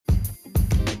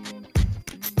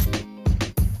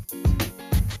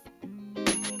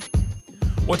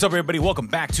What's up, everybody? Welcome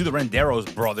back to the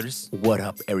Renderos Brothers. What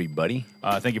up, everybody?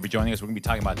 Thank you for joining us. We're going to be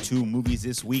talking about two movies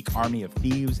this week, Army of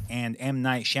Thieves and M.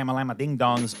 Night Shyamalan Ding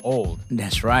Dong's Old.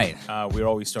 That's right. We're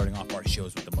always starting off our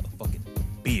shows with the motherfucking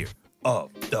beer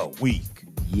of the week.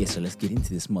 Yeah, so let's get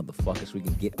into this motherfucker so we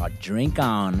can get our drink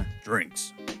on.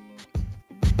 Drinks.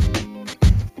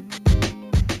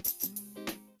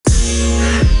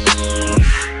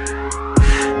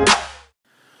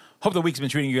 Hope the week's been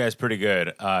treating you guys pretty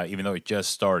good, even though it just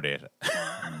started.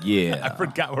 Yeah. I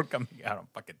forgot we're coming out on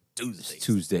fucking Tuesday. It's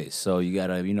Tuesday, so you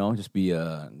gotta, just be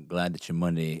glad that your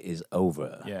Monday is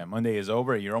over. Yeah, Monday is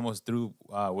over. You're almost through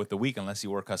with the week, unless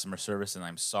you work customer service, and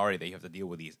I'm sorry that you have to deal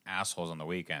with these assholes on the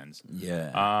weekends.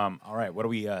 Yeah. All right, what are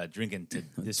we drinking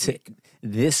this week?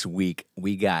 This week,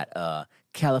 we got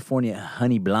California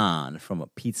Honey Blonde from a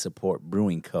Pizza Port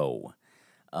Brewing Co.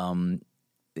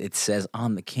 It says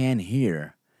on the can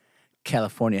here,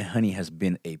 California Honey has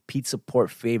been a Pizza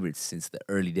Port favorite since the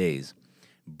early days.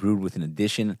 Brewed with an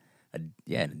addition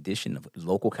of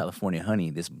local California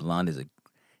honey, this blonde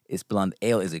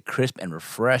ale is a crisp and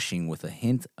refreshing with a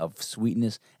hint of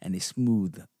sweetness and a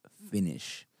smooth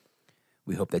finish.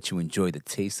 We hope that you enjoy the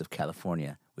taste of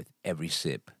California with every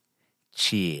sip.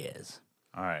 Cheers.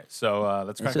 All right, so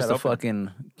let's crack It's just that a open.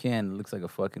 fucking can. It looks like a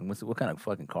fucking. What kind of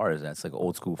fucking car is that? It's like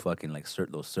old school fucking like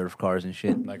those surf cars and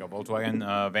shit. Like a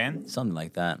Volkswagen van? Something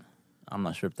like that. I'm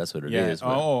not sure if that's what it is.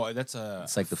 But Oh, that's a...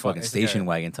 it's like the fucking station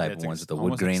wagon type of ones with the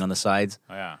wood grain on the sides.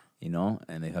 Oh, yeah.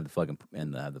 And they have the fucking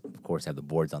of course have the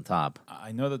boards on top.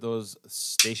 I know that those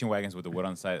station wagons with the wood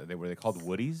on the side, were they called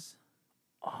Woodies?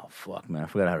 Oh fuck, man! I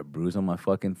forgot how to bruise on my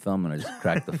fucking thumb, and I just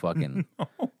cracked the fucking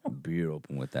beer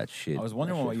open with that shit. I was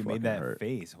wondering why you made that hurt.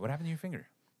 face. What happened to your finger?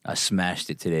 I smashed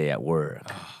it today at work,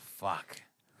 Oh, fuck.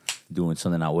 doing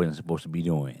something I wasn't supposed to be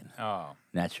doing. Oh,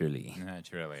 Naturally.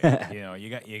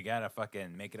 you gotta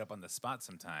fucking make it up on the spot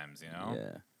sometimes,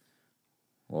 Yeah.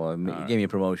 Well, it gave me a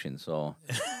promotion, so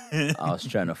I was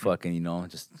trying to fucking,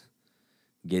 just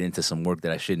get into some work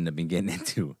that I shouldn't have been getting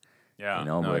into. Yeah,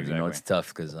 But exactly. it's tough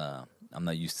because I'm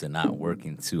not used to not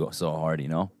working so hard.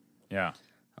 Yeah,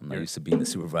 I'm not used to being the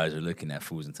supervisor looking at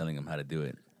foods and telling them how to do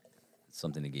it. It's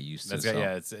something to get used to.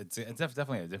 yeah. It's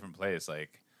definitely a different place.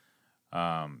 Like,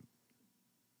 I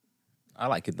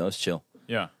like it though. It's chill.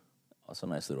 yeah, Also,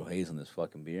 nice little haze on this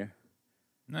fucking beer.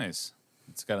 nice.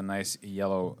 It's got a nice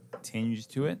yellow tinge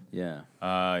to it. Yeah.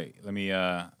 Let me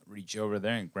reach over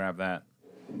there and grab that.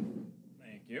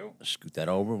 Thank you. Scoot that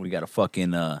over. We got a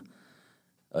fucking a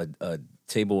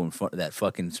table in front that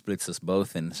fucking splits us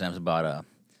both, and Sam's about a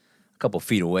couple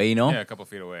feet away. Yeah, a couple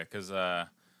feet away. Because,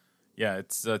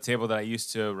 it's a table that I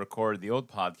used to record the old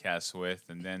podcast with,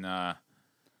 and then I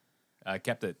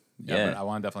kept it. Yeah. But I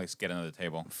want to definitely get another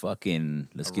table. Fucking,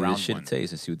 let's A give round this shit one. a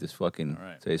taste and see what this fucking All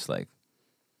right. tastes like.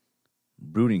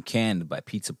 Brewed and canned by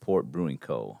Pizza Port Brewing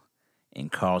Co. in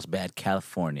Carlsbad,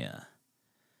 California.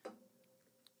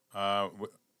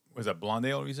 Was that blonde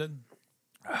ale you said?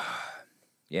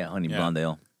 Yeah, honey Yeah. blonde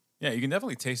ale. Yeah, you can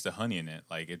definitely taste the honey in it.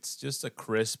 Like, it's just a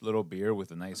crisp little beer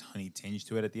with a nice honey tinge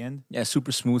to it at the end. Yeah,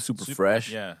 super smooth, super fresh.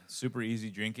 Yeah, super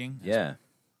easy drinking. Yeah.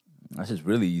 That's just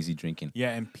really easy drinking.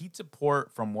 Yeah, and Pizza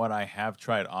Port, from what I have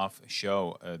tried off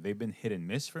show, they've been hit and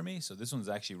miss for me. So this one's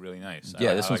actually really nice.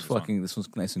 Yeah, I this like one's one. fucking. This one's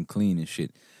nice and clean and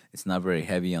shit. It's not very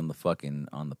heavy on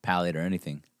the palate or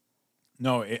anything.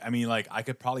 No, I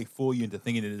could probably fool you into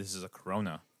thinking that this is a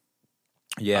Corona.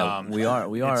 Yeah, we are.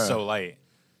 It's so light.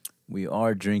 We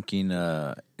are drinking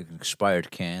an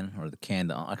expired can or the can.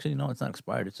 Actually, no, it's not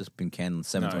expired. It's just been canned on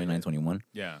 7/29/21.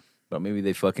 Yeah, But maybe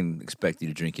they fucking expect you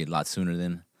to drink it a lot sooner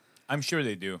than I'm sure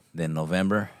they do.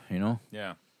 November.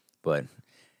 Yeah. But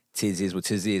tis is what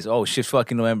tis is. Oh shit!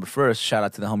 Fucking November 1st. Shout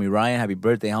out to the homie Ryan. Happy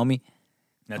birthday, homie.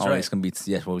 That's Oh, right. It's gonna be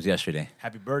what was yesterday.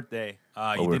 Happy birthday.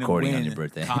 we're You didn't recording win on your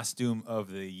birthday. costume of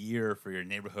the year for your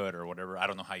neighborhood or whatever. I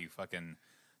don't know how you fucking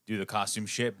do the costume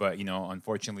shit, but,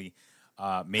 unfortunately,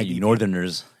 maybe Hey, you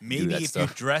Northerners. do maybe that if stuff.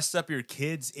 you dressed up your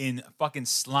kids in fucking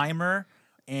Slimer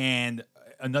and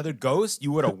another ghost,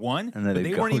 you would have won. Another But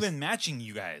they weren't ghost. even matching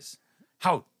you guys.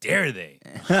 How dare they?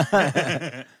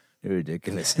 You're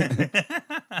ridiculous.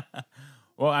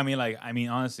 Well,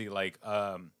 honestly,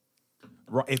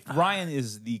 if Ryan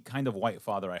is the kind of white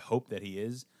father I hope that he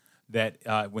is, that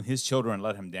when his children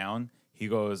let him down, he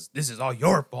goes, "This is all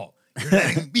your fault. You're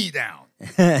letting me down.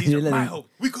 These You're are my letting- hopes.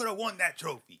 We could have won that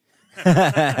trophy."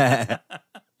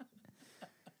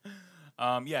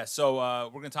 So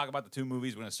we're going to talk about the two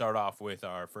movies. We're going to start off with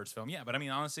our first film. Yeah, but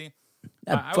honestly,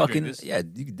 I would drink this. Yeah,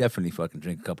 you could definitely fucking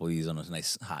drink a couple of these on a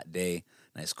nice hot day,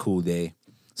 nice cool day.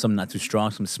 Some not too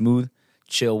strong, some smooth.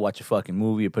 chill, watch a fucking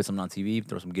movie, or put something on TV,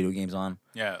 throw some video games on.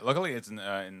 Yeah, luckily it's in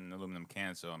an aluminum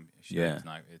can, so I'm sure Yeah. it's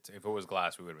not. If it was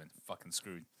glass, we would have been fucking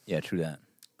screwed. Yeah, true that.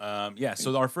 Yeah,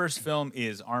 so our first film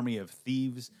is Army of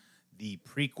Thieves, the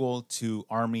prequel to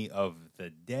Army of the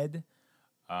Dead,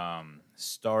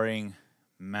 starring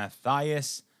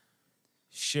Matthias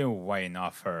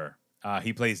Schweinhofer.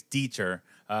 He plays Dieter.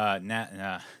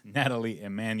 Natalie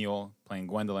Emanuel playing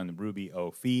Gwendolyn. Ruby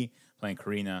O'Fee playing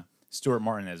Karina. Stuart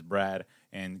Martin as Brad.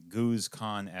 And Guz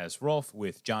Khan as Rolf,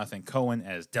 with Jonathan Cohen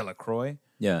as Delacroix.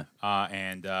 Yeah.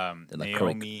 And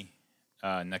Naomi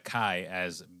Nakai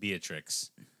as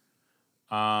Beatrix.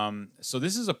 So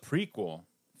this is a prequel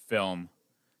film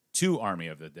to Army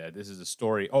of the Dead. This is a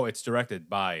story. Oh, it's directed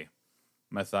by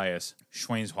Matthias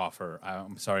Schweinhofer.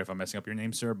 I'm sorry if I'm messing up your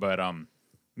name, sir, but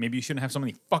maybe you shouldn't have so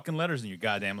many fucking letters in your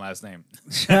goddamn last name.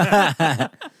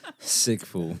 Sick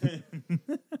fool.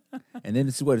 And then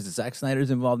is it Zack Snyder's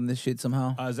involved in this shit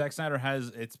somehow? Zack Snyder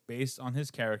it's based on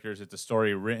his characters. It's a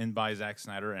story written by Zack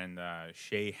Snyder and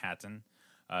Shay Hatton.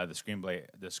 The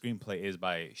screenplay is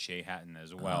by Shay Hatton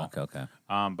as well. Oh, okay.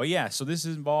 But yeah, so this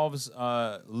involves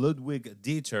Ludwig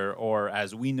Dieter, or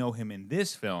as we know him in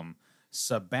this film,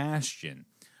 Sebastian.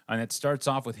 And it starts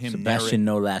off with him Sebastian,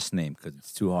 no last name, because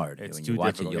it's too hard. It's when too you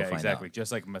watch difficult. it, you'll find exactly. out. Just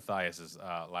like Matthias's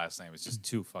last name. It's just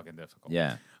too fucking difficult.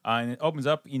 Yeah. And it opens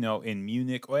up, in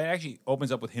Munich. Or it actually opens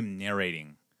up with him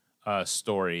narrating a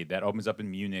story that opens up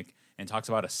in Munich and talks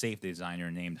about a safe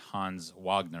designer named Hans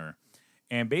Wagner.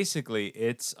 And basically,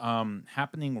 it's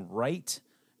happening right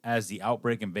as the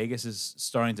outbreak in Vegas is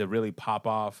starting to really pop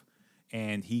off.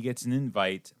 And he gets an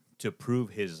invite to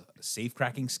prove his safe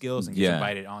cracking skills and gets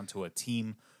invited onto a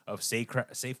team of safe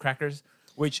crackers,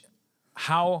 which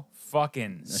how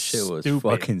fucking That shit was stupid.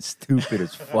 fucking stupid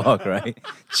as fuck, right?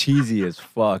 Cheesy as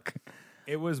fuck.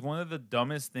 It was one of the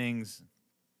dumbest things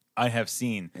I have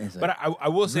seen. It's But like, I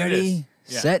will say ready,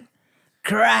 this. set,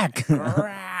 crack.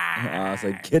 Crack. I was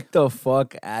like, get the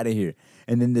fuck out of here.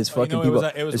 And then there's fucking it people.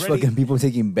 was- it was there's ready- fucking people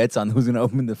taking bets on who's gonna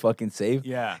open the fucking safe.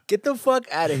 Yeah. Get the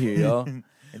fuck out of here, yo.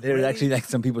 And there's Ready? actually like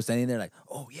some people standing there like,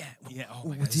 oh yeah, Yeah, oh Ooh,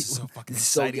 my God, this is so fucking this is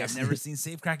so exciting. I've never seen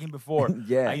safe cracking before.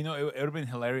 Yeah. It would have been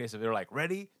hilarious if they were like,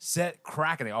 ready, set,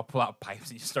 crack, and they all pull out pipes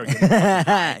and you start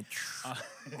getting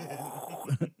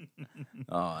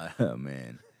oh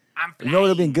man. I'm You know what would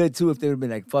have been good too if they would have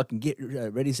been like fucking get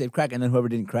ready, safe, crack, and then whoever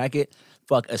didn't crack it,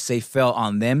 fuck, a safe fell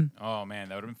on them. Oh man,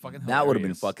 that would have been fucking hilarious. That would have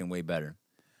been fucking way better.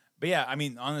 But yeah, I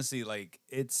mean, honestly, like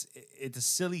it's a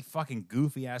silly, fucking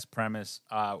goofy ass premise.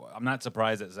 I'm not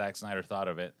surprised that Zack Snyder thought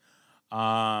of it.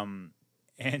 And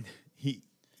he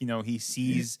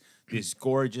sees this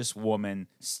gorgeous woman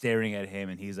staring at him,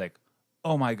 and he's like,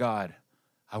 "Oh my God,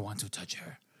 I want to touch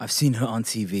her. I've seen her on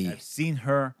TV. I've seen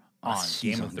her on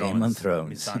she's Game on of Thrones. Game of Thrones.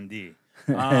 Miss Sandy."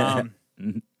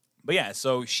 But yeah,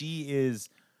 so she is.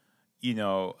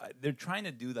 They're trying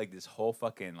to do like this whole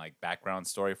fucking like background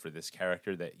story for this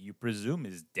character that you presume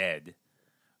is dead.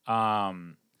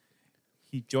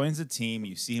 He joins the team.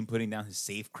 You see him putting down his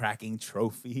safe cracking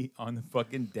trophy on the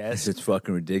fucking desk. It's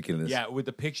fucking ridiculous. Yeah, with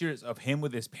the pictures of him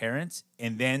with his parents,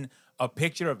 and then a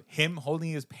picture of him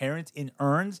holding his parents in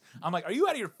urns. I'm like, are you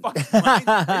out of your fucking mind?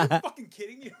 Are you fucking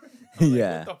kidding me? I'm like,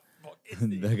 Yeah. what the fuck is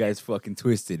this? That guy's fucking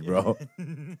twisted, bro.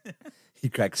 He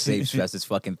cracks safes. That's his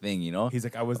fucking thing, you know? He's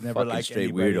like, I was never fucking like straight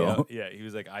anybody weirdo. else. Yeah, he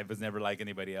was like, I was never like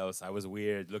anybody else. I was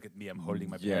weird. Look at me, I'm holding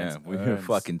my parents. Yeah, we can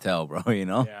fucking tell, bro, you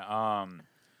know?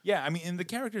 Yeah, I mean, and the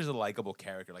character is a likable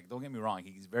character. Like, don't get me wrong,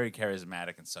 he's very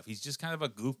charismatic and stuff. He's just kind of a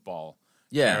goofball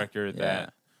character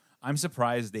that I'm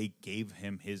surprised they gave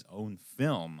him his own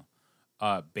film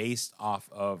based off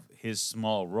of his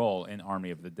small role in Army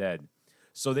of the Dead.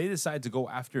 So they decided to go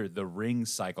after the ring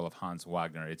cycle of Hans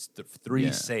Wagner. It's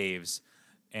three saves,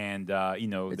 and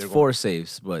It's they're four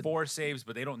saves, but four saves,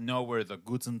 but they don't know where the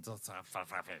Gutzen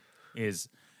is,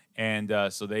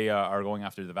 and so they are going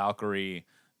after the Valkyrie,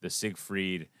 the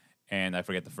Siegfried, and I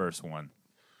forget the first one.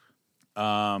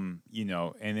 And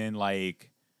then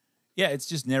it's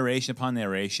just narration upon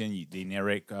narration. They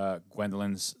narrate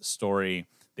Gwendolyn's story.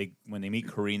 When they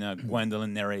meet Karina,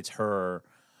 Gwendolyn narrates her.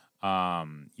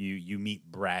 You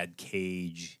meet Brad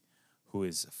Cage, who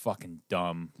is fucking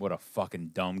dumb. What a fucking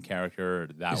dumb character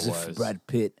that as was. if Brad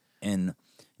Pitt and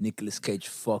Nicolas Cage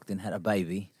fucked and had a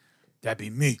baby. That'd be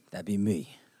me. That'd be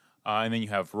me. And then you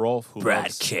have Rolf, who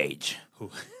Cage. who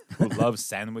loves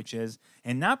sandwiches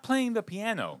and not playing the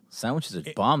piano. Sandwiches are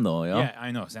bomb though, yo. Yeah,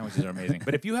 I know sandwiches are amazing.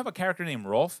 But if you have a character named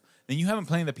Rolf, then you have him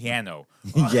playing the piano.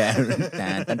 Yeah.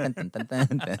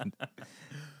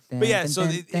 But yeah, so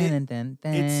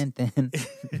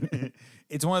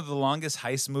It's one of the longest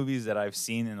heist movies that I've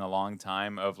seen in a long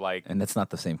time. Of like, And that's not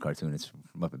the same cartoon. It's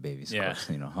Muppet Babies. Yeah. Of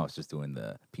course. I was just doing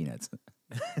the Peanuts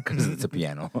because it's a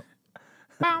piano.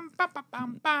 bam, bam,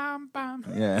 bam, bam, bam,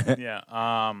 bam. Yeah.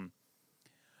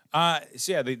 Yeah.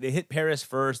 So yeah, they hit Paris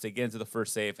first. They get into the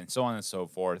first safe, and so on and so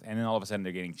forth. And then all of a sudden,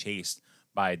 they're getting chased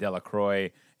by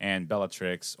Delacroix and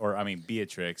Bellatrix,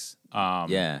 Beatrix.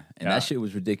 Yeah, and that shit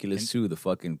was ridiculous too.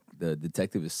 The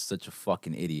detective is such a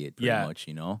fucking idiot, pretty Yeah. much.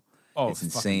 Oh, It's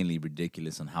insanely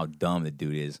ridiculous on how dumb the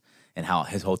dude is, and how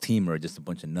his whole team are just a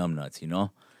bunch of numbnuts.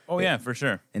 Oh yeah, for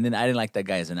sure. And then I didn't like that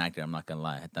guy as an actor. I'm not gonna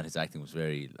lie. I thought his acting was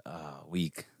very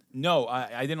weak. No,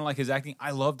 I didn't like his acting.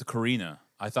 I loved Karina.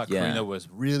 I thought Yeah. Karina was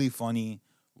really funny.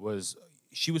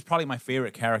 She was probably my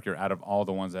favorite character out of all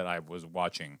the ones that I was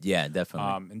watching. Yeah,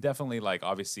 definitely. And definitely like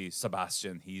obviously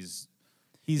Sebastian. He's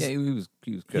yeah, he was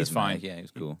he's fine. charismatic. Yeah, he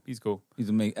was cool. He's cool. He's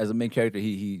as a main character.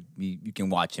 He you can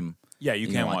watch him. Yeah, you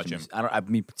can watch him.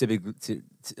 Typically,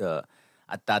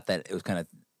 I thought that it was kind of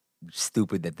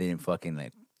stupid that they didn't fucking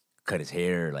like cut his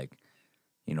hair, like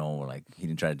like he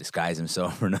didn't try to disguise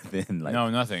himself or nothing. Like, No,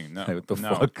 nothing. No, like, what the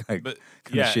no. fuck? Like, But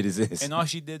kind of shit is this? And all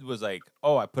she did was like,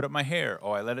 oh, I put up my hair.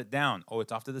 Oh, I let it down. Oh,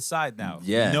 it's off to the side now.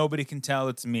 Yeah. Nobody can tell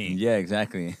it's me. Yeah,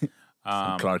 exactly.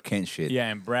 Some Clark Kent shit. Yeah,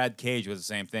 and Brad Cage was the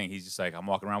same thing. He's just like, I'm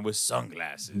walking around with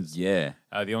sunglasses. Yeah.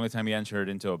 The only time he entered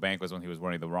into a bank was when he was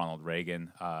wearing the Ronald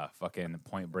Reagan fucking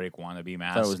Point Break wannabe I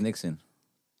mask. thought it was Nixon.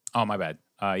 Oh, my bad.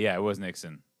 Yeah, it was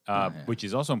Nixon, which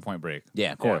is also in Point Break.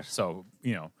 Yeah, of course. So,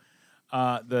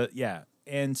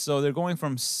 and so they're going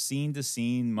from scene to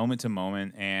scene, moment to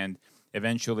moment, and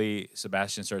eventually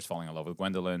Sebastian starts falling in love with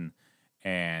Gwendolyn,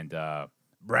 and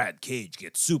Brad Cage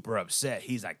gets super upset.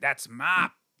 He's like, that's my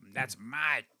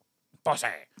pussy.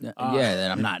 Yeah,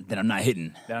 that I'm not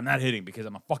hitting. That I'm not hitting because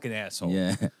I'm a fucking asshole.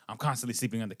 Yeah. I'm constantly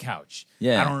sleeping on the couch.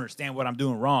 Yeah. I don't understand what I'm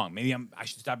doing wrong. Maybe I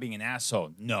should stop being an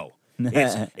asshole. No.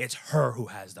 It's her who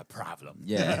has the problem.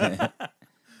 Yeah.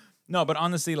 No, but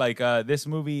honestly, like this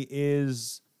movie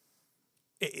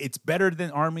it's better than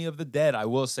Army of the Dead. I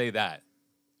will say that.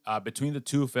 Between the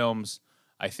two films,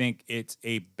 I think it's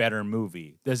a better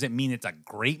movie. Does it mean it's a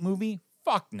great movie?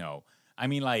 Fuck no. I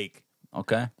mean, like,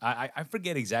 Okay. I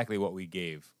forget exactly what we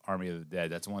gave Army of the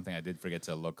Dead. That's one thing I did forget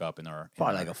to look up in our.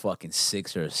 Probably like a fucking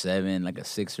 6 or a 7, like a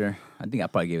 6er. I think I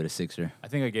probably gave it a 6er. I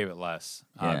think I gave it less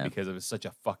Yeah. because it was such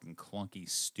a fucking clunky,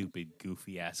 stupid,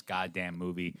 goofy ass goddamn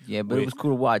movie. Yeah, but it was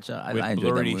cool to watch. I enjoyed that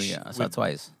blurry movie. Yeah, I saw it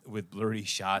twice. with blurry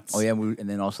shots. Oh yeah, and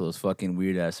then also those fucking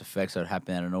weird ass effects that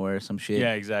happen out of nowhere or some shit.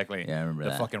 Yeah, exactly. Yeah, I remember the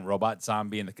that. fucking robot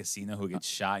zombie in the casino who gets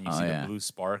shot, and you see yeah. the blue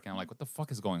spark, and I'm like, what the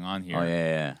fuck is going on here? Oh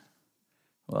yeah.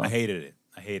 Well, I hated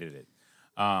it.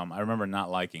 I remember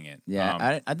not liking it.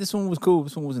 yeah. This one was cool.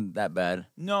 This one wasn't that bad.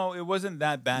 No, it wasn't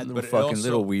that bad, Little but it fucking also,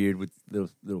 little weird with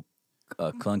little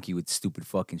clunky with stupid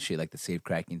fucking shit like the safe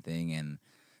cracking thing and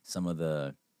some of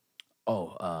the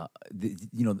I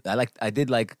did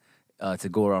like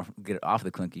to get off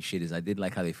the clunky shit is I did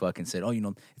like how they fucking said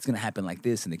it's gonna happen like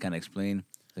this and they kind of explain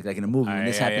like in a movie when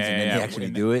this happens and then they actually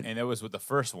do it. And it was with the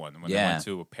first one when they Yeah. went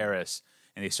to Paris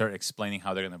and they start explaining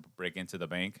how they're gonna break into the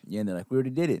bank. Yeah, and they're like, we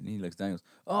already did it. And he looks down and goes,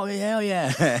 oh, yeah, hell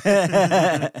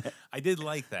yeah. I did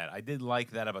like that. I did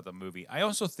like that about the movie. I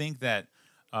also think that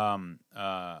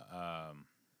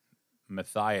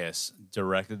Matthias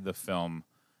directed the film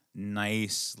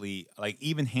nicely, like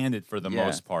even-handed for the Yeah.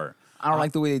 most part. I don't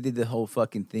like the way they did the whole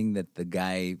fucking thing that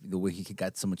the way he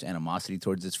got so much animosity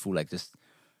towards this fool, like just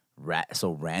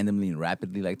so randomly and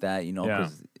rapidly like that, Yeah.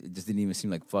 because it just didn't even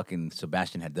seem like fucking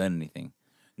Sebastian had done anything.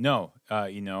 No,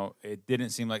 it didn't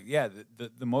seem like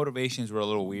the motivations were a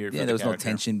little weird. Yeah, for there was no character.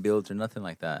 tension built or nothing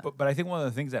like that. But I think one of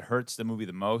the things that hurts the movie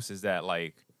the most is that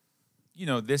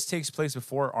this takes place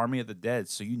before Army of the Dead,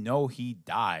 so he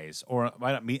dies. Or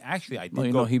I mean, actually, I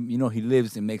did No, he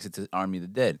lives and makes it to Army of the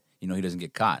Dead. He doesn't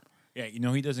get caught. Yeah,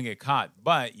 he doesn't get caught,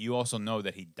 but you also know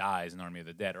that he dies in Army of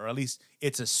the Dead, or at least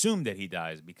it's assumed that he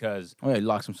dies because Oh yeah, he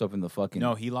locks himself in the fucking.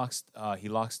 no, he locks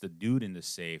the dude in the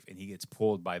safe, and he gets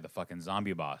pulled by the fucking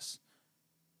zombie boss.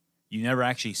 You never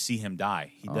actually see him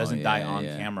die. He doesn't die on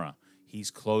camera.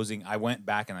 He's closing. I went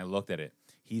back and I looked at it.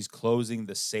 He's closing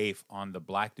the safe on the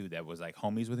black dude that was like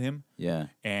homies with him. Yeah.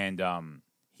 And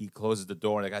he closes the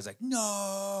door, and the guy's like,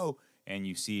 no! And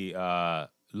you see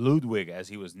Ludwig, as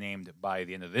he was named by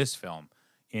the end of this film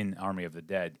in Army of the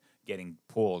Dead, getting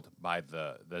pulled by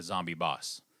the zombie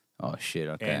boss. Oh shit.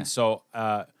 Okay. And so,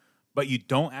 but you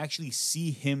don't actually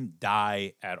see him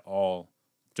die at all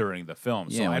during the film.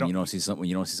 Yeah, so when you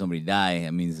don't see somebody die,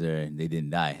 it means they didn't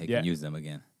die. They Yeah. can use them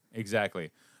again.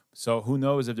 Exactly. So who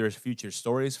knows if there's future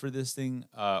stories for this thing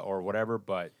or whatever,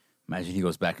 but Imagine he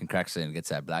goes back and cracks it and gets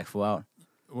that black fool out.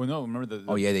 Well, no, remember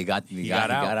Oh yeah, he got out. He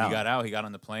got out. He got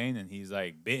on the plane and he's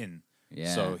like bitten.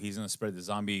 Yeah. So he's gonna spread the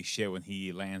zombie shit when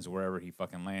he lands wherever he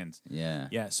fucking lands. Yeah.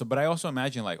 Yeah. So, but I also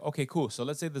imagine like, okay, cool. So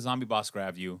let's say the zombie boss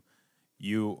grabbed you.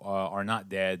 You are not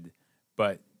dead,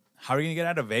 but how are you gonna get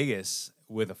out of Vegas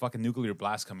with a fucking nuclear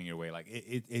blast coming your way? Like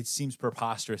it seems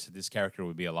preposterous that this character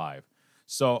would be alive.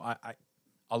 So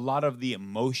a lot of the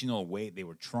emotional weight they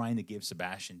were trying to give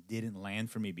Sebastian didn't land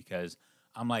for me because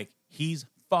I'm like, he's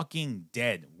fucking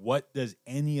dead. What does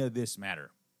any of this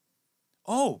matter?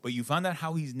 Oh, but you found out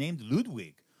how he's named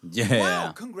Ludwig. Yeah.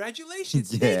 Wow,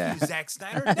 congratulations. Yeah. Thank you, Zack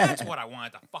Snyder. That's what I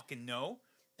wanted to fucking know.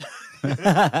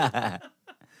 Yeah,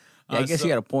 I guess you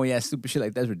got a point. Yeah, stupid shit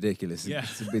like that's ridiculous. Yeah.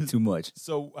 It's a bit too much.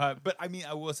 So, but I mean,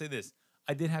 I will say this.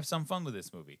 I did have some fun with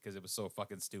this movie because it was so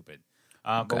fucking stupid.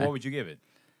 But what would you give it?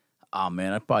 Oh,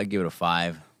 man, I'd probably give it a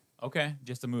 5. Okay,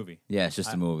 just a movie. Yeah, it's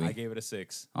just a movie. I gave it a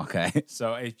 6. Okay.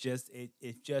 So it's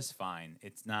just fine.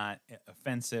 It's not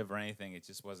offensive or anything. It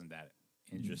just wasn't that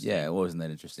interesting. Yeah, it wasn't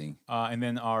that interesting. And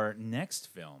then our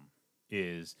next film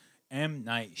is M.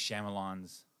 Night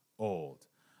Shyamalan's Old,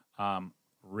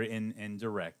 written and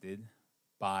directed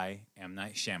by M.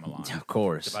 Night Shyamalan. Of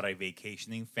course. It's about a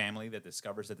vacationing family that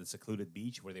discovers that the secluded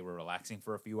beach where they were relaxing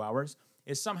for a few hours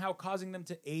is somehow causing them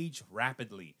to age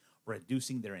rapidly,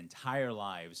 reducing their entire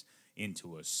lives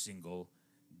into a single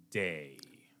day.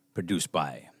 Produced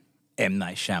by M.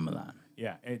 Night Shyamalan.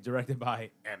 Yeah, directed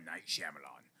by M. Night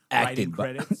Shyamalan. Acted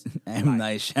by credits M.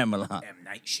 Night Shyamalan. M.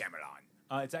 Night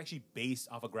Shyamalan. It's actually based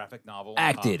off a graphic novel.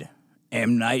 Acted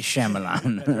M. Night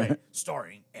Shyamalan. That's right.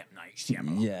 Starring M. Night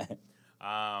Shyamalan. Yeah.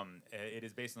 It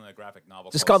is based on a graphic novel.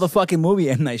 Just call the fucking movie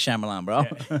M. Night Shyamalan, bro.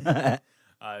 Yeah.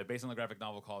 Based on the graphic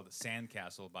novel called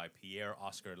Sandcastle by Pierre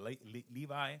Oscar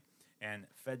Levi and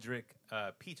Frederick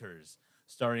Peters,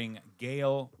 starring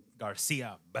Gael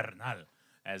Garcia Bernal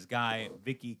as Guy,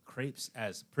 Vicky Crepes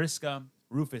as Prisca,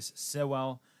 Rufus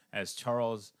Sewell as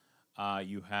Charles.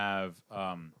 You have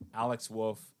Alex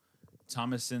Wolff,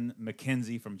 Thomason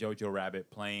McKenzie from Jojo Rabbit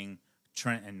playing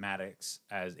Trent and Maddox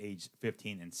as age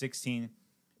 15 and 16.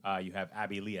 You have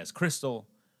Abby Lee as Crystal,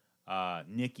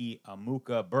 Nikki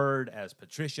Amuka Bird as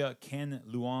Patricia, Ken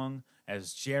Luong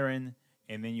as Sharon,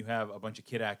 and then you have a bunch of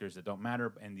kid actors that don't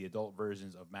matter, and the adult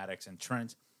versions of Maddox and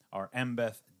Trent are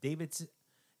Embeth Davidson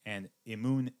and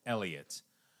Imun Elliott.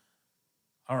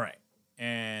 All right.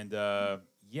 And,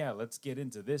 yeah, let's get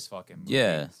into this fucking movie.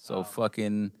 Yeah, so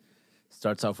fucking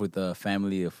starts off with a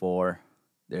family of 4.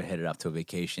 They're headed off to a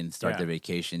vacation, their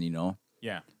vacation, you know.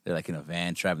 Yeah. They're like in a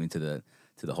van traveling to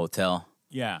the hotel.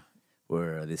 Yeah.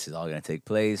 Where this is all going to take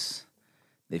place.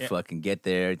 They fucking get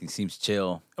there. Everything seems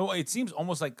chill. Oh, it seems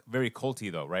almost like very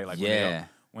culty, though, right? Like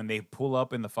when they pull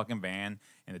up in the fucking van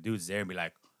and the dude's there and be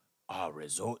like,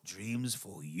 resort dreams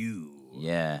for you.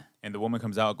 Yeah. And the woman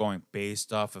comes out going,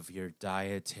 based off of your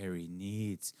dietary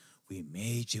needs, we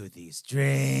made you these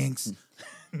drinks.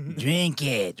 Drink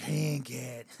it. Drink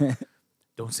it.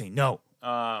 Don't say no.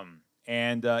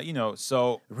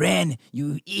 So Ren,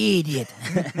 you idiot.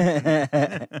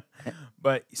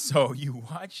 But so you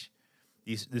watch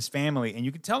this family, and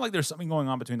you can tell like there's something going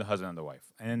on between the husband and the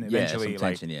wife, and then eventually,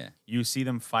 some tension, you see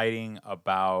them fighting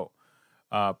about.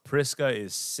 Prisca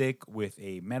is sick with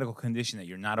a medical condition that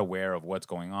you're not aware of what's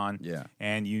going on. Yeah,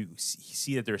 and you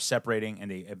see that they're separating, and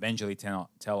they eventually plan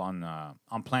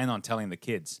on telling the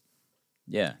kids.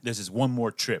 Yeah, this is one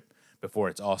more trip before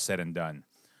it's all said and done.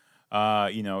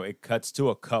 It cuts to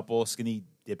a couple skinny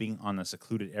dipping on a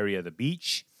secluded area of the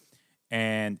beach,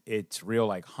 and it's real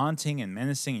like haunting and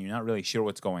menacing, and you're not really sure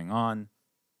what's going on.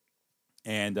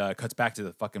 And it cuts back to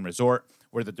the fucking resort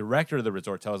where the director of the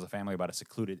resort tells the family about a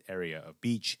secluded area of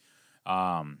beach.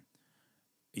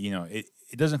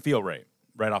 It doesn't feel right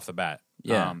off the bat.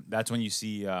 Yeah. That's when you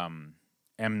see M.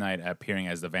 Night appearing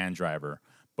as the van driver.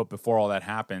 But before all that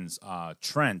happens,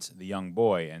 Trent, the young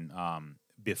boy, and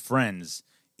befriends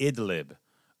Idlib,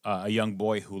 a young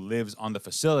boy who lives on the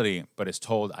facility but is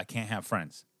told, I can't have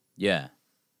friends. Yeah.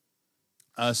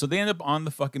 So they end up on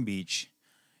the fucking beach.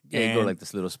 Yeah, you go like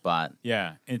this little spot.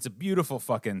 Yeah, and it's a beautiful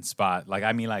fucking spot. Like,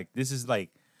 I mean, like, this is like...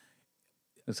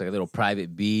 It's like a little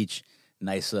private beach.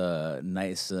 Nice,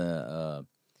 clean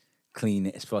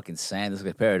as fucking sand. It's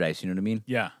like a paradise, you know what I mean?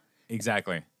 Yeah,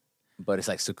 exactly. But it's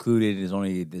like secluded.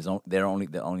 They're only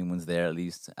the only ones there, at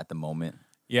least at the moment.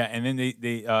 Yeah, and then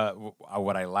they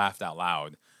what I laughed out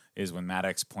loud is when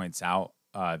Maddox points out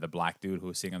the black dude who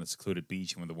was sitting on the secluded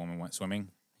beach when the woman went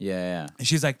swimming. Yeah. And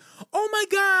she's like, oh my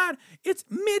God, it's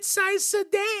mid-size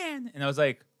sedan. And I was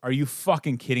like, are you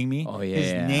fucking kidding me? Oh, yeah.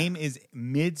 His name is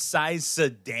mid-size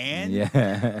sedan?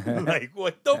 Yeah. Like,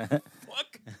 what the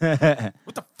fuck?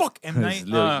 What the fuck, M. Night.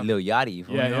 Lil Yachty.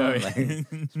 yeah, yeah. Like,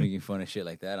 he's making fun of shit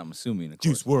like that. I'm assuming. Of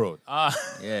course. Juice World.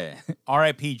 Yeah.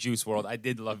 R.I.P. Juice World. I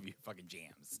did love your fucking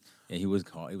jams. Yeah, he was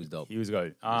dope. He was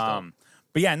good. dope.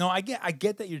 But yeah, no, I get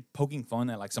that you're poking fun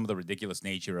at like some of the ridiculous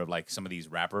nature of like some of these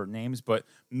rapper names, but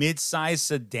mid-size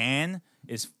sedan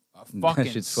is fucking.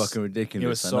 That shit's fucking ridiculous. It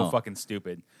was so fucking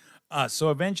stupid.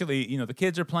 So eventually, the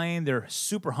kids are playing. They're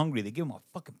super hungry. They give them a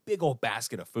fucking big old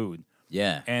basket of food.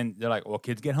 Yeah. And they're like, "Well,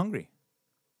 kids get hungry."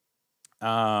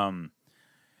 Then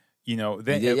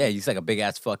Yeah, he's like a big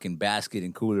ass fucking basket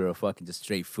and cooler of fucking just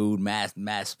straight food,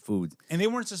 mass food. And they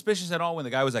weren't suspicious at all when the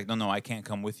guy was like, "No, I can't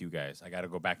come with you guys. I got to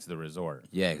go back to the resort."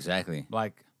 Yeah, exactly.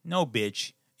 Like, no,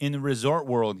 bitch. In the resort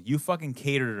world, you fucking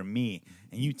cater to me,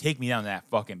 and you take me down to that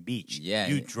fucking beach. Yeah,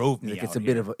 you drove me. Like out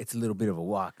it's a little bit of a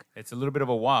walk. It's a little bit of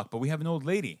a walk, but we have an old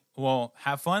lady. Well,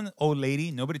 have fun, old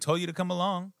lady. Nobody told you to come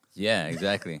along. Yeah,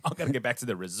 exactly. I gotta get back to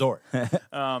the resort.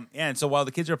 And so while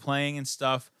the kids are playing and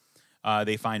stuff,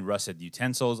 they find rusted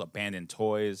utensils, abandoned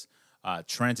toys.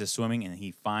 Trent is swimming, and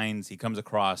he comes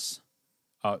across.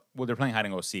 They're playing hide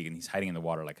and go seek, and he's hiding in the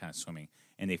water, like kind of swimming.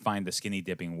 And they find the skinny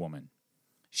dipping woman.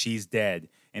 She's dead,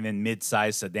 and then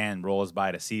mid-sized sedan rolls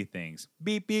by to see things.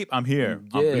 Beep beep, I'm here.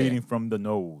 Yeah. I'm bleeding from the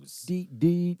nose.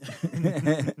 Deet.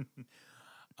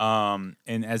 And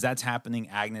as that's happening,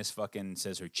 Agnes fucking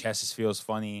says her chest feels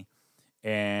funny,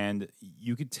 and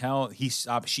you could tell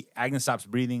Agnes stops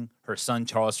breathing. Her son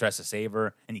Charles tries to save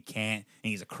her, and he can't,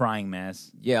 and he's a crying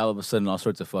mess. Yeah, all of a sudden, all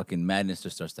sorts of fucking madness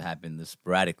just starts to happen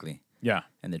sporadically. Yeah,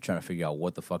 and they're trying to figure out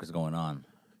what the fuck is going on.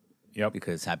 Yep,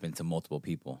 because it's happened to multiple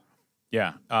people.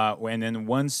 Yeah, and then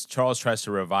once Charles tries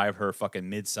to revive her, fucking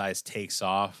mid-size takes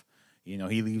off.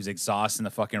 He leaves exhaust in the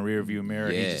fucking rear view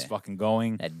mirror. Yeah. He's just fucking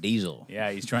going. That diesel.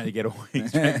 Yeah, he's trying to get away.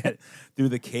 He's trying to get through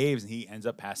the caves, and he ends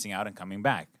up passing out and coming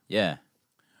back. Yeah.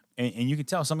 And you can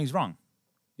tell something's wrong.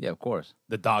 Yeah, of course.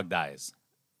 The dog dies.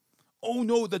 Oh,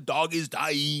 no, the dog is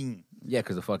dying. Yeah,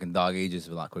 because the fucking dog ages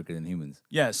a lot quicker than humans.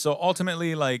 Yeah, so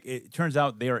ultimately, like, it turns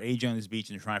out they are aging on this beach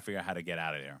and they're trying to figure out how to get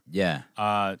out of there. Yeah.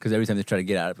 Because every time they try to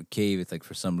get out of a cave, it's like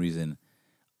for some reason,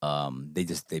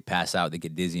 they pass out, they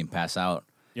get dizzy and pass out.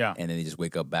 Yeah. And then they just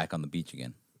wake up back on the beach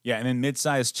again. Yeah, and then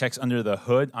Midsize checks under the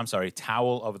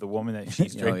towel of the woman that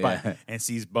she's draped by and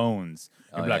sees bones.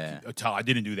 And I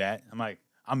didn't do that. I'm like,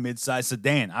 I'm Midsize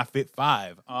sedan. I fit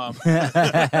 5.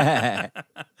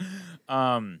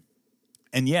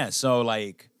 And yeah, so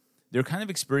like they're kind of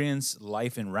experience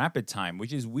life in rapid time,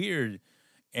 which is weird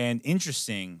and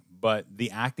interesting, but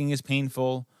the acting is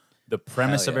painful. The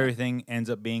premise of everything ends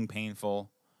up being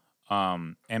painful.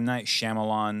 M. Night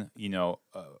Shyamalan,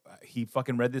 he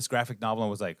fucking read this graphic novel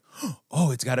and was like,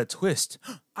 "Oh, it's got a twist.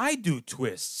 I do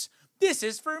twists. This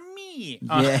is for me."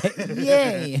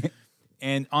 Yay!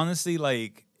 And honestly,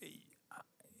 like,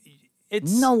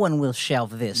 no one will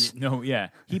shelve this. No, yeah,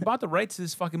 he bought the rights to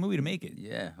this fucking movie to make it.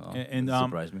 Yeah, well, and that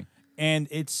surprised me. And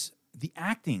the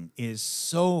acting is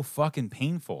so fucking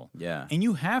painful. Yeah, and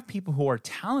you have people who are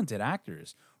talented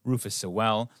actors. Rufus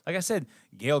Sewell, like I said,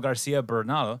 Gael Garcia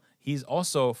Bernal. He's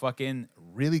also fucking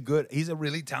really good. He's a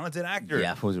really talented actor.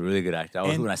 Yeah, he was a really good actor.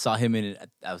 When I saw him in it,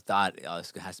 I thought,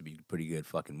 this has to be a pretty good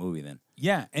fucking movie then.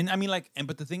 Yeah, and I mean,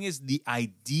 but the thing is, the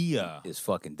idea is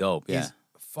fucking dope. Yeah, is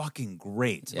fucking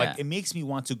great. Yeah. Like, it makes me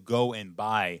want to go and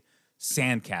buy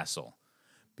Sandcastle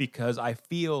because I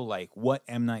feel like what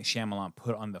M. Night Shyamalan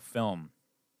put on the film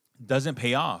doesn't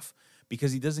pay off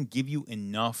because he doesn't give you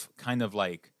enough kind of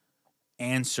like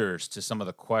answers to some of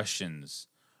the questions.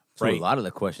 Right. To a lot of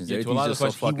the questions. Yeah, to a lot of the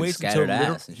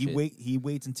questions. He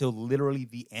waits until literally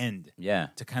the end. Yeah.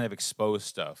 To kind of expose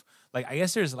stuff. Like, I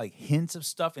guess there's like hints of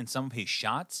stuff in some of his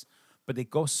shots, but they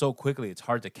go so quickly it's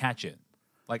hard to catch it.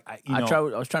 Like I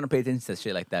was trying to pay attention to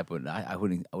shit like that, but I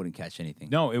wouldn't catch anything.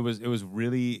 No, it was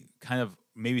really kind of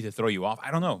maybe to throw you off.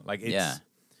 I don't know. Like, it's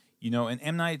and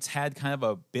M. Night's had kind of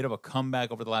a bit of a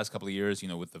comeback over the last couple of years,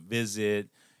 with The Visit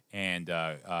and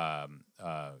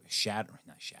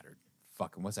Shattered.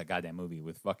 Fucking, what's that goddamn movie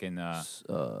with fucking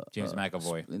James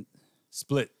McAvoy?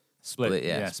 Split.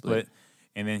 Yeah, Split.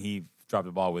 And then he dropped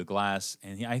the ball with Glass.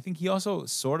 And I think he also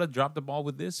sort of dropped the ball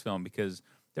with this film because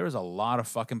there was a lot of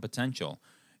fucking potential.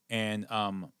 And,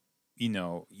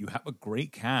 you have a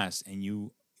great cast and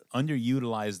you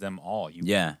underutilize them all.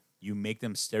 You make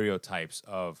them stereotypes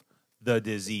of the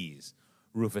disease.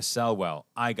 Rufus Sewell,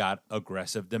 I got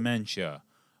aggressive dementia.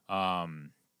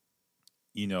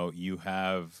 You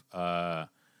have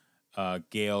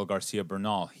Gael Garcia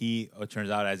Bernal. He turns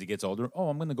out as he gets older,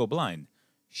 I'm going to go blind.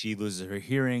 She loses her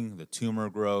hearing. The tumor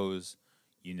grows.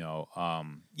 But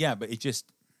it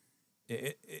just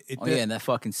and that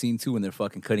fucking scene too when they're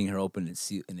fucking cutting her open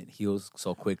and it heals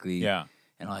so quickly. Yeah,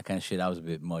 and all that kind of shit. That was a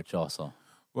bit much, also.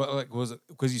 Well, like was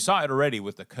because you saw it already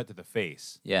with the cut to the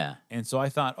face. Yeah. And so I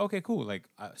thought, okay, cool. Like,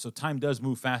 so time does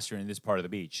move faster in this part of the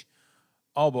beach.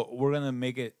 Oh, but we're gonna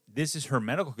make it. This is her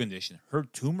medical condition. Her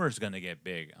tumor is gonna get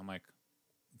big. I'm like,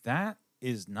 that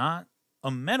is not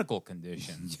a medical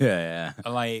condition. Yeah.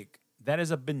 Like, that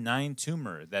is a benign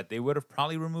tumor that they would have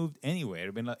probably removed anyway.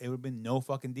 It would have been no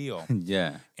fucking deal.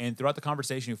 Yeah. And throughout the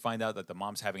conversation, you find out that the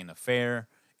mom's having an affair.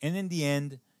 And in the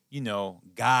end,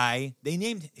 Guy.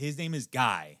 His name is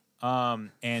Guy.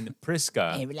 And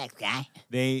Priska. Hey, relax, Guy.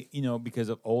 They, because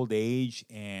of old age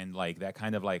and like that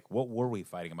kind of like, what were we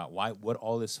fighting about? What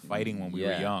all this fighting when we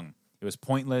were young? It was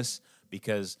pointless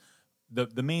because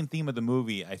the main theme of the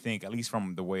movie, I think, at least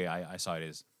from the way I saw it,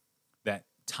 is that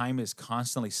time is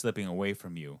constantly slipping away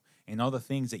from you. And all the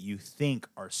things that you think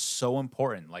are so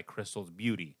important, like Crystal's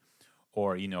beauty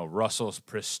or, Russell's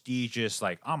prestigious,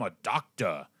 like, I'm a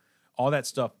doctor. All that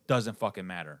stuff doesn't fucking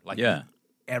matter. Like,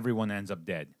 everyone ends up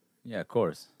dead. Yeah, of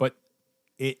course. But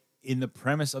in the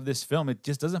premise of this film, it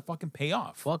just doesn't fucking pay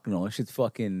off. Fuck no, it should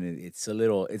fucking. It's a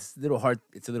little hard.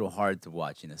 It's a little hard to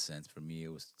watch in a sense. For me,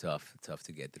 it was tough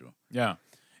to get through. Yeah,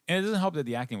 and it doesn't help that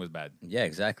the acting was bad. Yeah,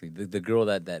 exactly. The girl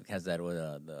that has that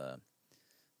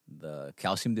the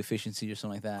calcium deficiency or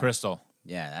something like that. Crystal.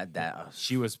 Yeah, that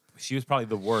she was probably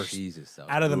the worst. Jesus,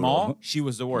 out of them all, she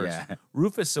was the worst. Yeah.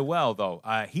 Rufus Sewell, though,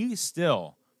 he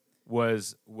still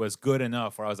was good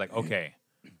enough where I was like, okay,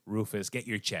 Rufus, get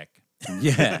your check.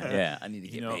 Yeah. I need to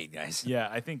get paid, guys. Yeah,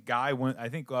 I think Guy when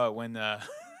Guy,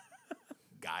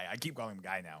 I keep calling him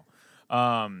Guy now.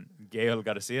 Gael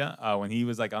Garcia, when he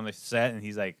was like on the set and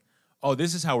he's like, oh,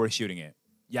 this is how we're shooting it.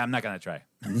 Yeah, I'm not gonna try.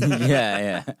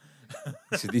 yeah.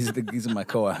 So these are my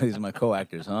co-actors,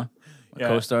 huh? My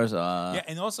co-stars. Yeah,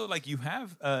 and also like you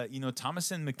have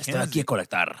Thomasin Estoy aquí a McKenzie.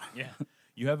 colectar. Yeah.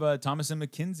 You have Thomasin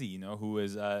McKenzie, who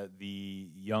is the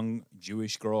young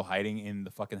Jewish girl hiding in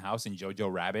the fucking house in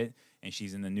Jojo Rabbit, and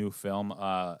she's in the new film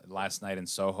Last Night in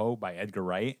Soho by Edgar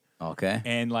Wright. Okay.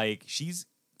 And like she's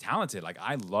talented. Like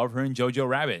I love her in Jojo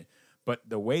Rabbit, but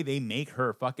the way they make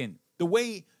her the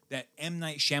way that M.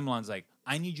 Night Shyamalan's like,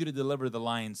 I need you to deliver the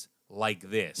lines like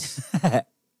this.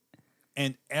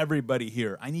 And everybody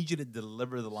here, I need you to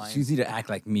deliver the lines. You need to act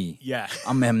like me. Yeah.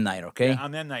 I'm M. Night, okay? Yeah,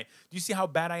 I'm M. Night. Do you see how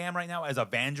bad I am right now as a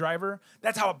van driver?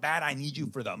 That's how bad I need you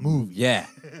for the movie. Yeah.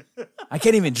 I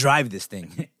can't even drive this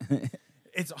thing.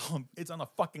 It's on a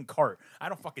fucking cart. I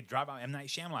don't fucking drive out M. Night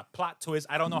Shyamalan. Plot twist,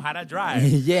 I don't know how to drive.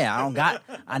 Yeah,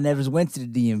 I never went to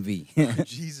the DMV.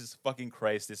 Jesus fucking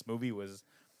Christ, this movie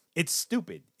it's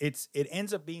stupid. It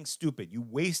ends up being stupid. You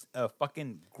waste a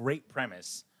fucking great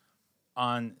premise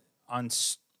on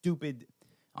stupid.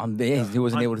 He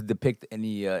wasn't able to depict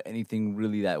anything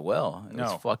really that well.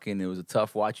 It was a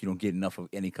tough watch. You don't get enough of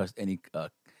any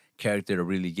character to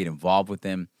really get involved with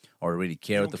them or really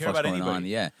care what the fuck's going on.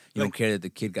 Yeah, you don't care that the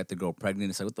kid got the girl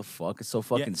pregnant. It's like, what the fuck? It's so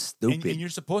fucking stupid. And you're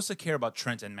supposed to care about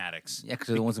Trent and Maddox. Yeah, because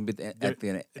they're the ones at the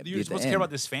end. You're supposed to care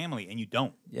about this family, and you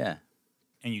don't. Yeah,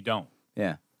 and you don't.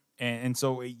 Yeah, and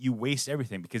so you waste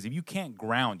everything because if you can't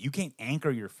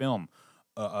anchor your film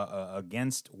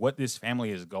against what this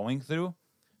family is going through,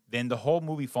 then the whole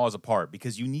movie falls apart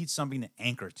because you need something to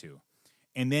anchor to.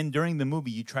 And then during the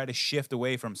movie, you try to shift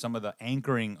away from some of the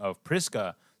anchoring of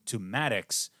Priska to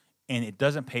Maddox, and it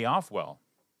doesn't pay off well.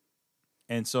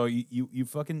 And so you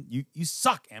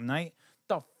suck, M. Night.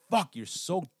 The fuck? You're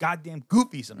so goddamn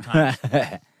goofy sometimes.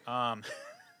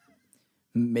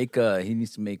 He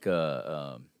needs to make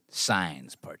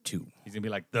Signs Part 2. He's gonna be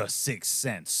like the Sixth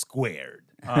Sense squared.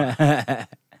 Haley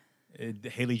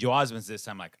Joel Osment's this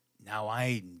time like, now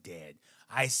I'm dead.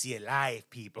 I see alive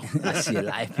people. I see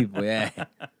alive people. Yeah.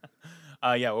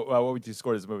 What would you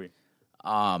score this movie?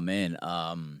 Oh man,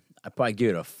 I'd probably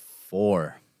give it a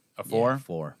 4. A 4? Yeah,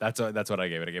 4. That's what I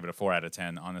gave it. I gave it a 4 out of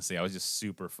 10. Honestly, I was just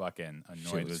super fucking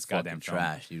annoyed with this goddamn film.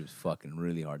 Trash. It was fucking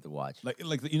really hard to watch. I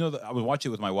would watch it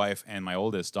with my wife and my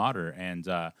oldest daughter, and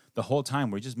the whole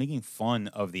time we're just making fun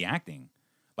of the acting.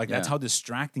 That's how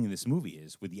distracting this movie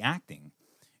is with the acting,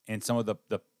 and some of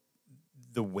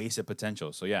the wasted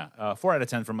potential. So 4 out of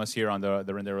 10 from us here on the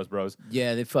Renderos Bros.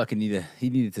 Yeah, they fucking he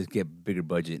needed to get bigger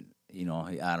budget.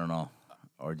 I don't know.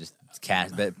 Or just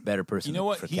cast better person. You know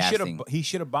what? For he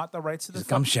should have bought the rights to the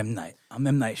film. I'm Shem Night. I'm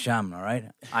M. Night Shyamalan, all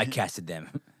right? I casted them.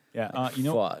 Yeah.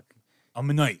 Fuck. I'm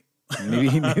a Night. maybe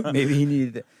he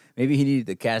needed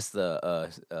to cast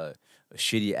the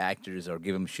shitty actors or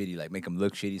give him shitty, make him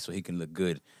look shitty so he can look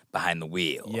good behind the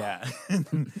wheel. Yeah.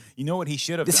 You know what he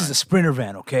should have done? This is a Sprinter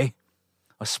van, okay?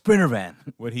 A Sprinter van.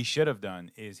 What he should have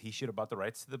done is he should have bought the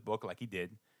rights to the book like he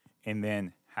did and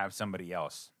then have somebody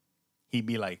else. He'd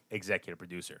be like executive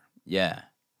producer. Yeah.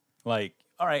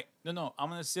 all right, no, I'm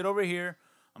gonna sit over here.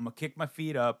 I'm gonna kick my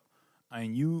feet up,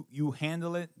 and you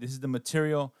handle it. This is the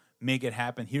material. Make it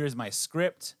happen. Here's my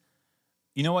script.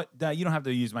 You know what? You don't have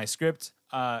to use my script.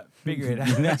 Figure it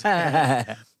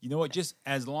out. You know what? Just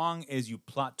as long as you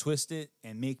plot twist it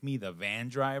and make me the van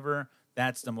driver,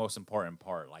 that's the most important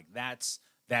part. Like that's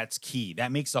key.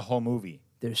 That makes the whole movie.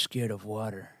 They're scared of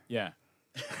water. Yeah.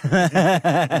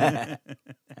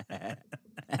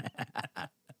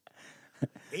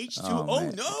 H2O, oh,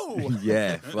 no.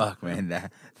 Yeah, fuck, man.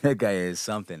 That guy is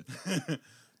something.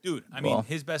 Dude, I mean,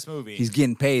 his best movie. He's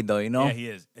getting paid, though, you know? Yeah, he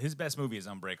is. His best movie is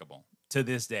Unbreakable. To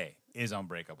this day, is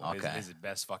Unbreakable. Okay. His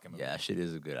best fucking movie. Yeah, shit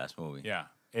is a good-ass movie. Yeah.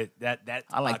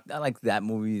 I like that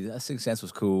movie. That Sixth Sense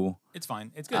was cool. It's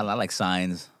fine. It's good. I like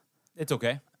Signs. It's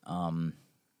okay.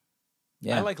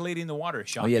 Yeah. I like Lady in the Water.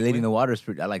 Oh, yeah, Lady in the Water is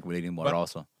pretty... I like Lady in the Water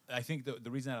also. I think the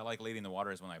reason I like Lady in the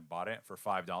Water is when I bought it for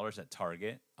 $5 at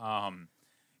Target.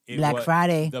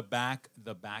 Friday. The back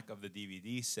of the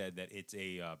DVD said that it's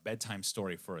a bedtime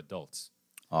story for adults.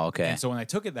 Oh, okay. And so when I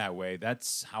took it that way,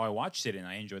 that's how I watched it, and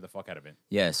I enjoyed the fuck out of it.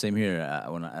 Yeah, same here.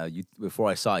 Before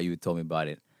I saw it, you told me about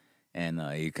it, and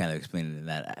you kind of explained it in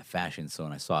that fashion. So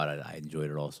when I saw it, I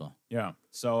enjoyed it also. Yeah.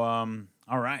 So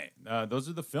all right, those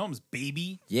are the films,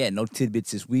 baby. Yeah, no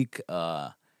tidbits this week.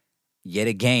 Yet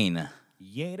again.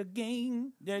 Yet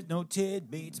again, there's no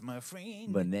tidbits, my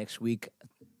friend. But next week,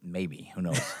 maybe. Who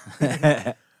knows?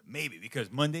 Maybe,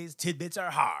 because Mondays, tidbits are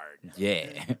hard.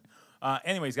 Yeah.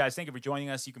 Anyways, guys, thank you for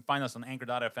joining us. You can find us on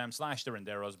anchor.fm/The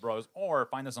Renderos Bros, or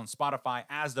find us on Spotify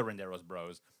as The Renderos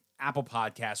Bros, Apple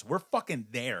Podcasts. We're fucking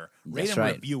there. Rate and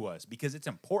review us, because it's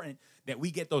important that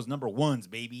we get those number ones,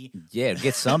 baby. Yeah,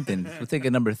 get something. We'll take a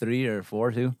number 3 or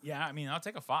 4, too. Yeah, I mean, I'll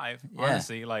take a 5. Yeah.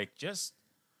 Honestly, like, just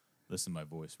listen to my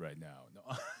voice right now.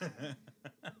 No.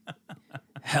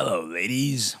 Hello,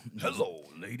 ladies. Hello,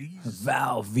 ladies.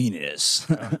 Val Venus.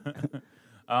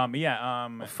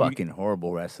 Fucking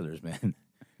horrible wrestlers, man.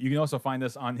 You can also find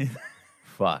us on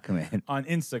Fuck, man. on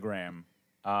Instagram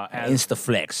as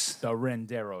Instaflex. The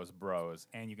Renderos Bros,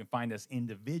 and you can find us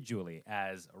individually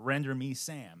as Render Me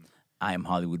Sam. I'm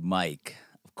Hollywood Mike,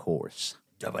 of course.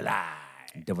 Double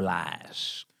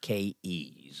I's.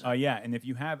 K-E's. Yeah, and if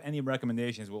you have any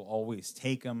recommendations, we'll always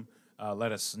take them.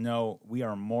 Let us know. We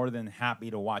are more than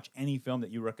happy to watch any film that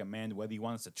you recommend, whether you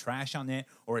want us to trash on it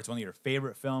or it's one of your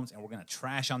favorite films, and we're gonna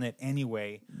trash on it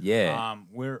anyway. Yeah. I'm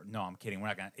kidding. We're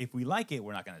not gonna. If we like it,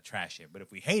 we're not gonna trash it. But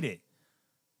if we hate it,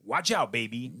 watch out,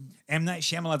 baby. M. Night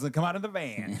Shyamalan's gonna come out of the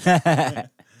van.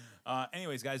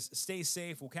 Anyways, guys, stay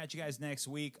safe. We'll catch you guys next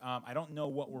week. I don't know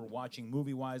what we're watching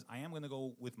movie wise. I am gonna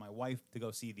go with my wife to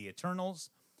go see The Eternals,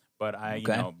 but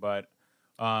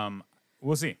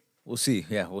we'll see. We'll see.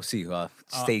 Yeah, we'll see.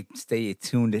 Stay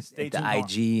tuned to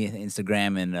IG,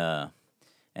 Instagram,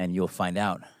 and you'll find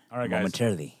out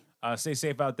momentarily. Stay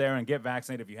safe out there and get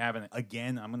vaccinated if you haven't.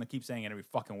 Again, I'm going to keep saying it every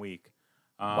fucking week.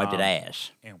 Wipe that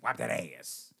ass. And wipe that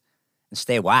ass. And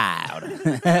stay wild.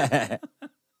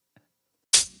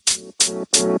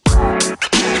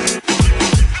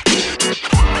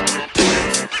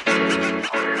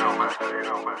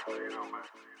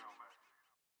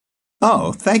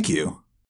 Oh, thank you.